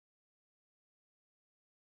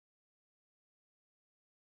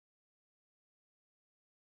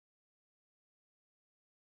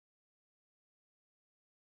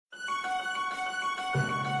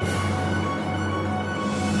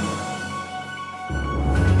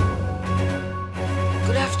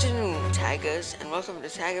Tigers, and welcome to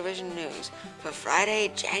TigerVision News for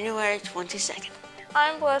Friday, January 22nd.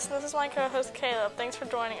 I'm Bliss, and this is my co-host Caleb. Thanks for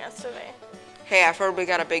joining us today. Hey, I've heard we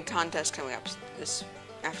got a big contest coming up this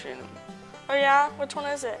afternoon. Oh yeah? Which one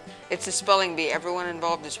is it? It's the spelling bee. Everyone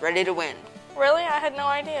involved is ready to win. Really? I had no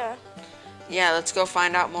idea. Yeah, let's go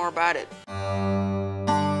find out more about it.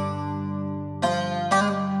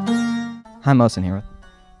 Hi, Mosin here with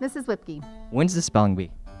Mrs. Whipke. When's the spelling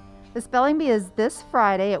bee? The spelling bee is this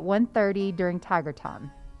Friday at 1:30 during Tiger Time.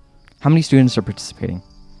 How many students are participating?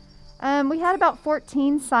 We had about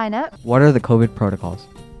 14 sign up. What are the COVID protocols?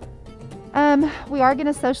 We are going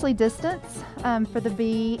to socially distance for the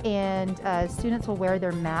bee, and students will wear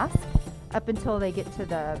their mask up until they get to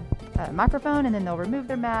the microphone, and then they'll remove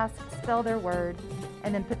their mask, spell their word,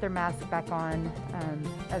 and then put their mask back on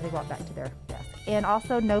as they walk back to their desk. And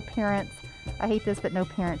also no parents, I hate this, but no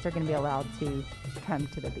parents are going to be allowed to come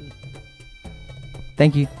to the bee.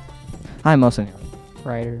 Thank you. Hi, Mosin here.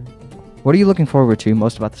 Writer. What are you looking forward to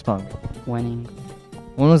most about the spelling bee? Winning.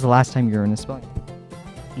 When was the last time you were in the spelling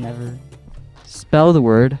bee? Never. Spell the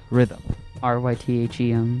word rhythm.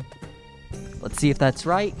 R-Y-T-H-E-M. Let's see if that's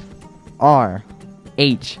right. R-H-Y-T-H-M.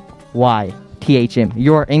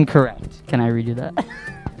 You're incorrect. Can I redo that?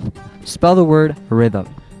 Spell the word rhythm.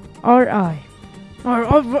 R-Y-T-H.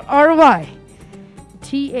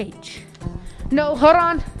 No, hold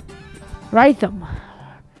on. Rhythm.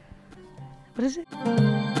 What is it?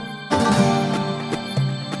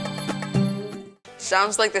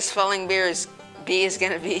 Sounds like the spelling bee is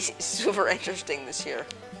going to be super interesting this year.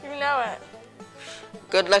 You know it.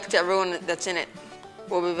 Good luck to everyone that's in it.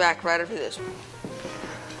 We'll be back right after this.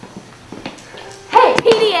 Hey,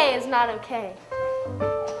 PDA is not okay.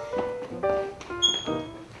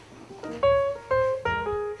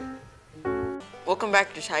 Welcome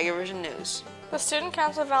back to TigerVision News. The Student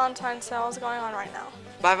Council Valentine's Sale is going on right now.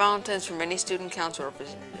 Buy Valentine's from any student council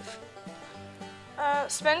representative.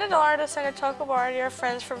 Spend $1 to send a chocolate bar to your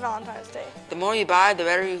friends for Valentine's Day. The more you buy, the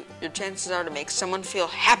better your chances are to make someone feel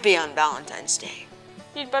happy on Valentine's Day.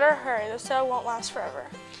 You'd better hurry, the sale won't last forever.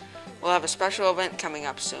 We'll have a special event coming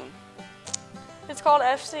up soon. It's called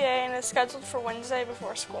FCA and is scheduled for Wednesday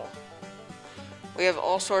before school. We have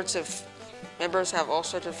members have all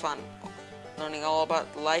sorts of fun, learning all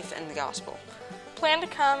about life and the gospel. Plan to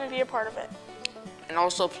come and be a part of it. And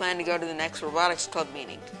also plan to go to the next robotics club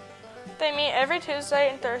meeting. They meet every Tuesday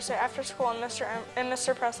and Thursday after school in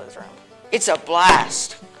Mr. Presley's room. It's a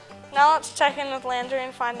blast. Now let's check in with Landry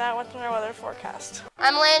and find out what's in their weather forecast.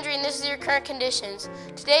 I'm Landry, and this is your current conditions.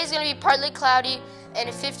 Today is going to be partly cloudy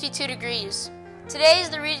and 52 degrees.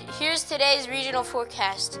 Here's today's regional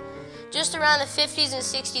forecast. Just around the 50s and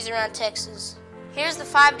 60s around Texas. Here's the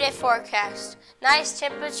 5-day forecast. Nice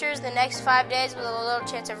temperatures the next 5 days with a little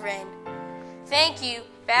chance of rain. Thank you.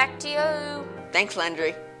 Back to you. Thanks,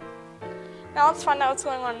 Landry. Now let's find out what's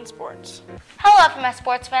going on in sports. Hello FMS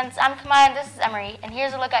sports fans, I'm Kamaya and this is Emery, and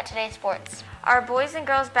here's a look at today's sports. Our boys and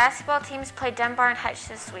girls basketball teams played Dunbar and Hutch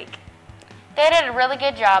this week. They did a really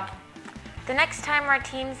good job. The next time our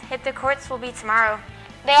teams hit the courts will be tomorrow.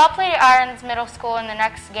 They all played at Irons Middle School in the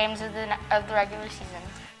next games of the regular season.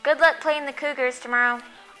 Good luck playing the Cougars tomorrow.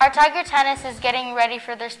 Our Tiger Tennis is getting ready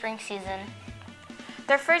for their spring season.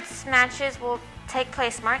 Their first matches will take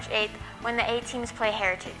place March 8th when the A teams play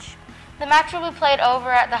Heritage. The match will be played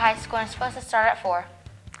over at the high school and is supposed to start at 4.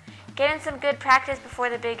 Get in some good practice before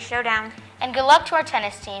the big showdown. And good luck to our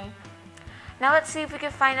tennis team. Now let's see if we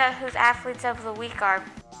can find out whose athletes of the week are.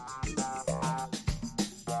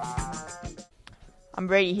 I'm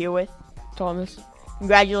Brady here with Thomas.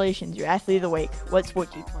 Congratulations, you're athlete of the week. What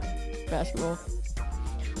sport do you play? Basketball.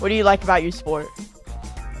 What do you like about your sport?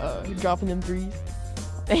 Dropping them threes.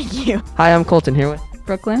 Thank you. Hi, I'm Colton here with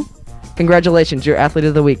Brooklyn. Congratulations, you're athlete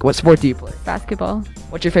of the week. What sport do you play? Basketball.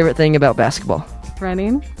 What's your favorite thing about basketball?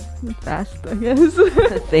 Running. Fast, I guess.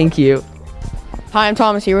 Thank you. Hi, I'm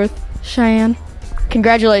Thomas here with Cheyenne.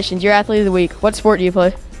 Congratulations, you're athlete of the week. What sport do you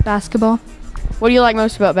play? Basketball. What do you like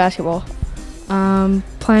most about basketball?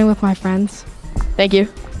 Playing with my friends. Thank you.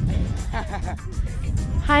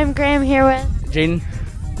 Hi, I'm Graham here with Jaden.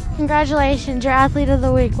 Congratulations, you're athlete of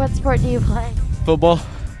the week. What sport do you play? Football.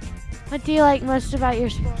 What do you like most about your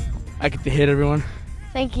sport? I get to hit everyone.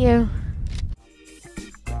 Thank you.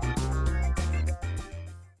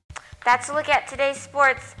 That's a look at today's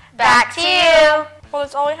sports. Back to you. Well,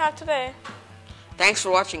 that's all we have today. Thanks for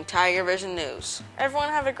watching TigerVision News. Everyone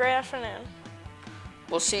have a great afternoon.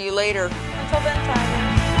 We'll see you later. Until then, time.